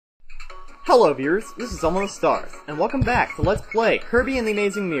Hello viewers, this is Almost Stars, and welcome back to Let's Play Kirby and the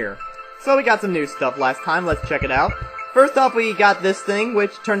Amazing Mirror. So we got some new stuff last time, let's check it out. First off, we got this thing,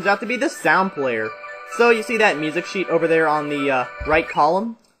 which turns out to be the sound player. So you see that music sheet over there on the right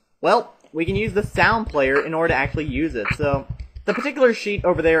column? Well, we can use the sound player in order to actually use it. So the particular sheet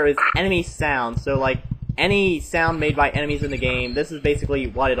over there is enemy sound, so like any sound made by enemies in the game, this is basically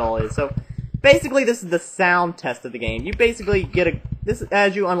what it all is. So basically this is the sound test of the game. You basically get this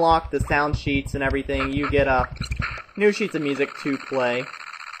as you unlock the sound sheets and everything, you get new sheets of music to play.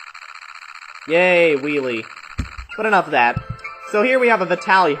 Yay, wheelie. But enough of that. So here we have a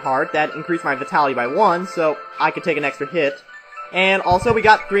Vitality Heart that increased my Vitality by 1, so I could take an extra hit. And also we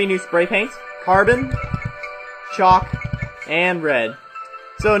got 3 new spray paints: Carbon, Chalk, and Red.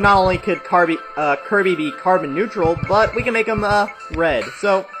 So not only could Kirby be carbon neutral, but we can make him red.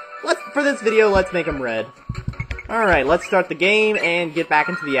 So for this video, let's make him red. Alright, let's start the game and get back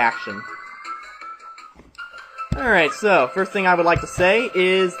into the action. Alright, so first thing I would like to say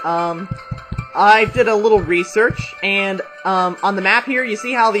is I did a little research, and on the map here, you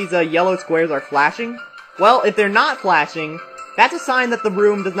see how these yellow squares are flashing? Well, if they're not flashing, that's a sign that the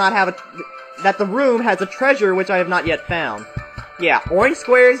room does not have that the room has a treasure which I have not yet found. Yeah, orange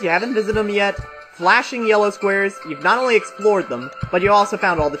squares, you haven't visited them yet. Flashing yellow squares, you've not only explored them, but you also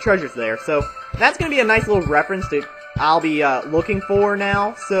found all the treasures there. So that's going to be a nice little reference to I'll be looking for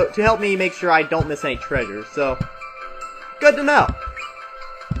now, so to help me make sure I don't miss any treasures. So good to know.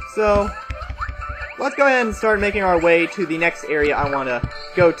 So let's go ahead and start making our way to the next area I want to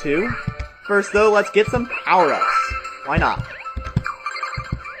go to. First though, let's get some power-ups. Why not?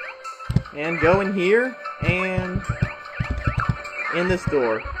 And go in here, and in this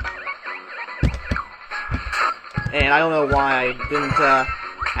door. And I don't know why I didn't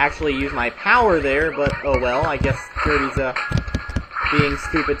actually use my power there, but oh well, I guess Kirby's being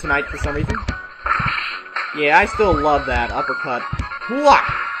stupid tonight for some reason. Yeah, I still love that uppercut. Wah!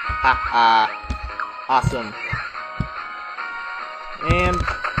 Ha ha. Awesome. And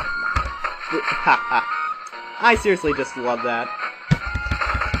ha ha. I seriously just love that.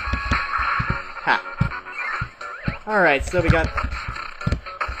 Ha. Alright, so we got...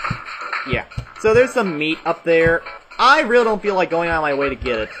 yeah. So there's some meat up there. I really don't feel like going out of my way to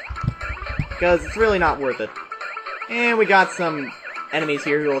get it, because it's really not worth it. And we got some enemies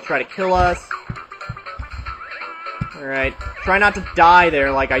here who will try to kill us. Alright, try not to die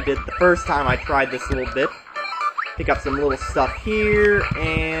there like I did the first time I tried this little bit. Pick up some little stuff here,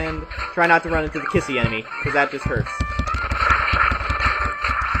 and try not to run into the kissy enemy, because that just hurts.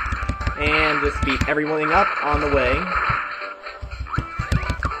 And just beat everything up on the way.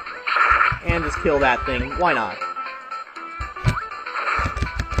 And just kill that thing. Why not?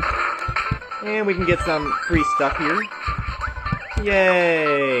 And we can get some free stuff here.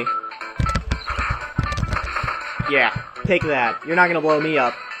 Yay! Yeah, take that. You're not gonna blow me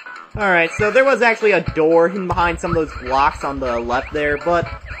up. Alright, so there was actually a door hidden behind some of those blocks on the left there, but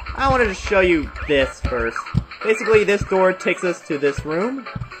I wanted to show you this first. Basically, this door takes us to this room.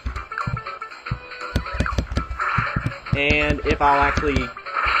 And if I'll actually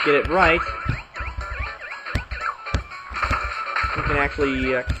get it right, we can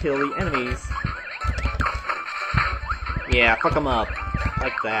actually kill the enemies. Yeah, fuck them up.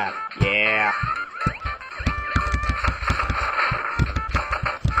 Like that. Yeah.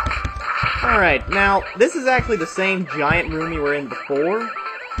 Alright, now, this is actually the same giant room we were in before,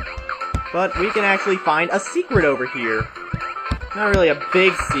 but we can actually find a secret over here. Not really a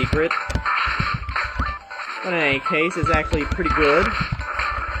big secret, but in any case, it's actually pretty good.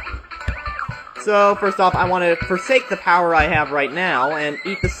 So, first off, I want to forsake the power I have right now and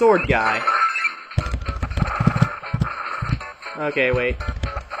eat the sword guy. Okay, wait.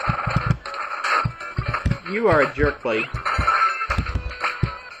 You are a jerk, buddy.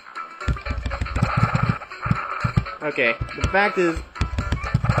 Okay, the fact is...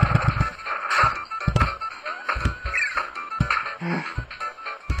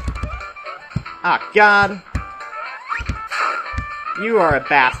 ah, God! You are a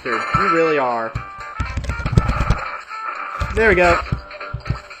bastard. You really are. There we go.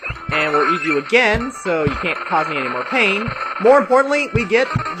 And we'll eat you again, so you can't cause me any more pain. More importantly, we get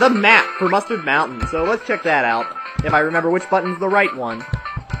the map for Mustard Mountain. So let's check that out, if I remember which button's the right one.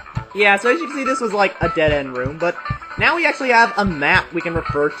 Yeah, so as you can see, this was like a dead-end room, but now we actually have a map we can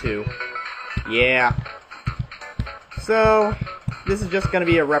refer to. Yeah. So, this is just going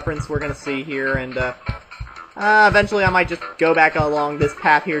to be a reference we're going to see here, and eventually I might just go back along this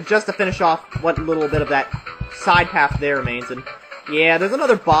path here just to finish off what little bit of that side path there remains. And Yeah, there's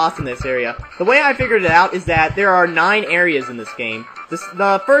another boss in this area. The way I figured it out is that there are 9 areas in this game.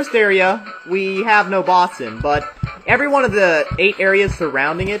 The first area, we have no boss in, but every one of the 8 areas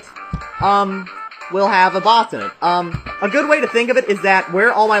surrounding it, will have a boss in it. A good way to think of it is that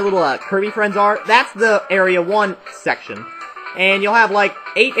where all my little, Kirby friends are, that's the Area 1 section. And you'll have, like,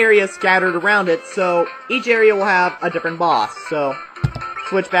 8 areas scattered around it, so each area will have a different boss. So,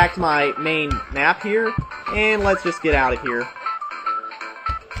 switch back to my main map here, and let's just get out of here.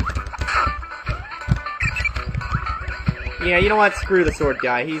 Yeah, you know what? Screw the sword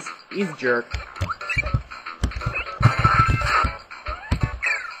guy. He's a jerk.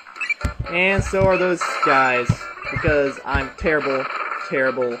 And so are those guys, because I'm terrible,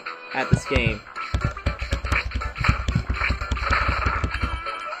 terrible at this game.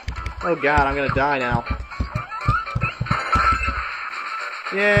 Oh god, I'm gonna die now.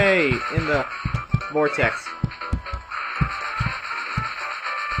 Yay! In the vortex.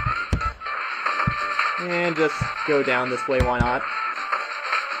 And just go down this way, why not?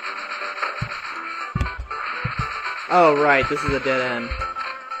 Oh, right, this is a dead end.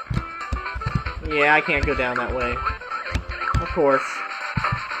 Yeah, I can't go down that way. Of course.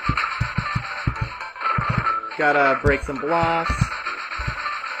 Gotta break some blocks.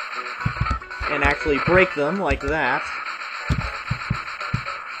 And actually break them like that.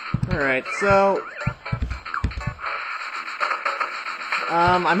 Alright, so...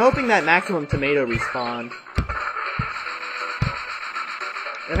 I'm hoping that Maximum Tomato respawned.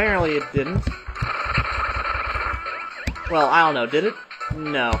 Apparently it didn't. Well, I don't know, did it?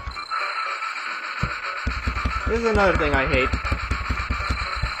 No. This is another thing I hate.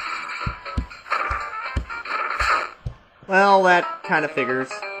 Well, that kind of figures.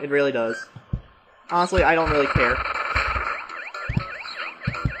 It really does. Honestly, I don't really care.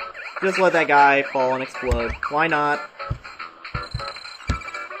 Just let that guy fall and explode. Why not?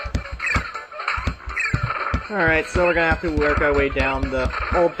 Alright, so we're gonna have to work our way down the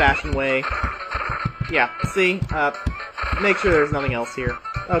old-fashioned way. Yeah, see? Make sure there's nothing else here.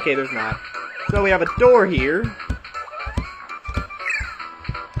 Okay, there's not. So we have a door here.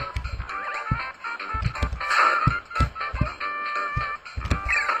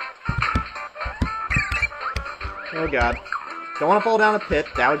 Oh god. Don't want to fall down a pit.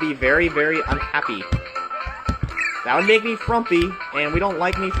 That would be very, very unhappy. That would make me frumpy, and we don't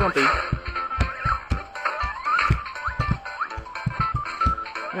like me frumpy.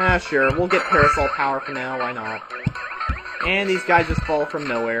 Ah, sure. We'll get Parasol Power for now. Why not? And these guys just fall from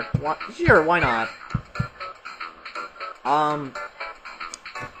nowhere. Sure, why not?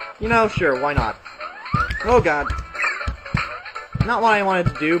 You know, sure, why not? Oh god. Not what I wanted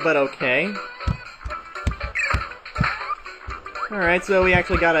to do, but okay. Alright, so we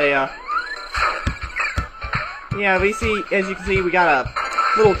actually got a, yeah, we see, as you can see, we got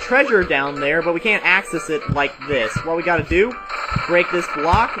a little treasure down there, but we can't access it like this. What we gotta do, break this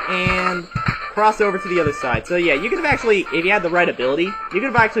block, and cross over to the other side. So yeah, you could have actually, if you had the right ability, you could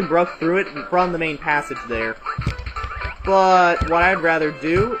have actually broke through it from the main passage there. But what I'd rather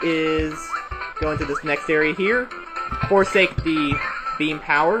do is go into this next area here, forsake the beam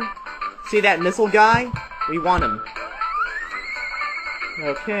power. See that missile guy? We want him.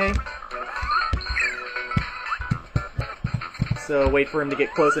 Okay. So wait for him to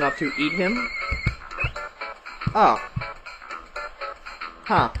get close enough to eat him. Oh.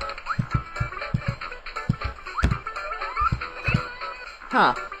 Huh.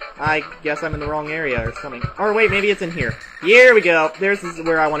 Huh. I guess I'm in the wrong area or something. Or wait, maybe it's in here. Here we go. This is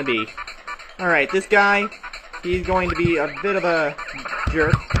where I want to be. Alright, this guy, he's going to be a bit of a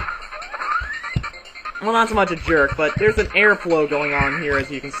jerk. Well, not so much a jerk, but there's an airflow going on here, as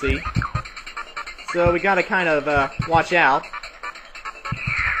you can see. So we gotta kind of, watch out.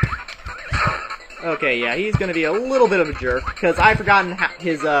 Okay, yeah, he's gonna be a little bit of a jerk, because I've forgotten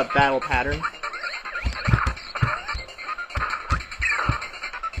his, battle pattern.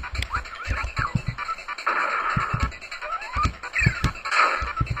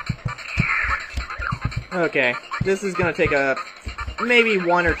 Okay, this is gonna take maybe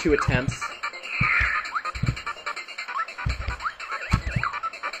 1 or 2 attempts.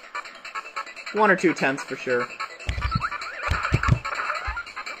 One or 2 attempts for sure.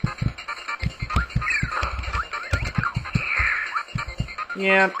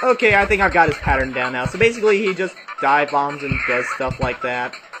 Yeah, okay, I think I've got his pattern down now. So basically, he just dive bombs and does stuff like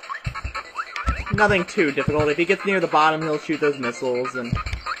that. Nothing too difficult. If he gets near the bottom, he'll shoot those missiles and...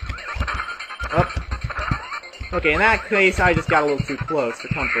 Oh. Okay, in that case, I just got a little too close for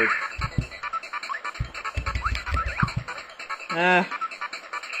comfort.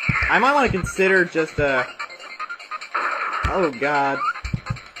 I might want to consider just, Oh god.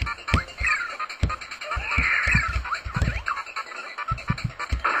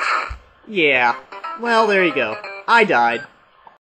 Yeah. Well, there you go. I died.